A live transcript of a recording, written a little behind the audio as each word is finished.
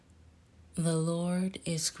The Lord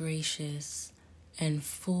is gracious and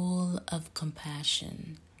full of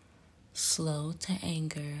compassion, slow to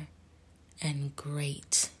anger, and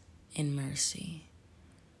great in mercy.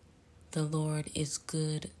 The Lord is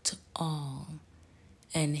good to all,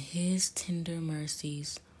 and his tender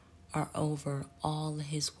mercies are over all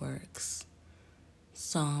his works.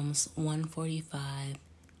 Psalms 145,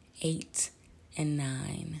 8 and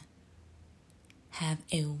 9. Have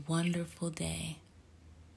a wonderful day.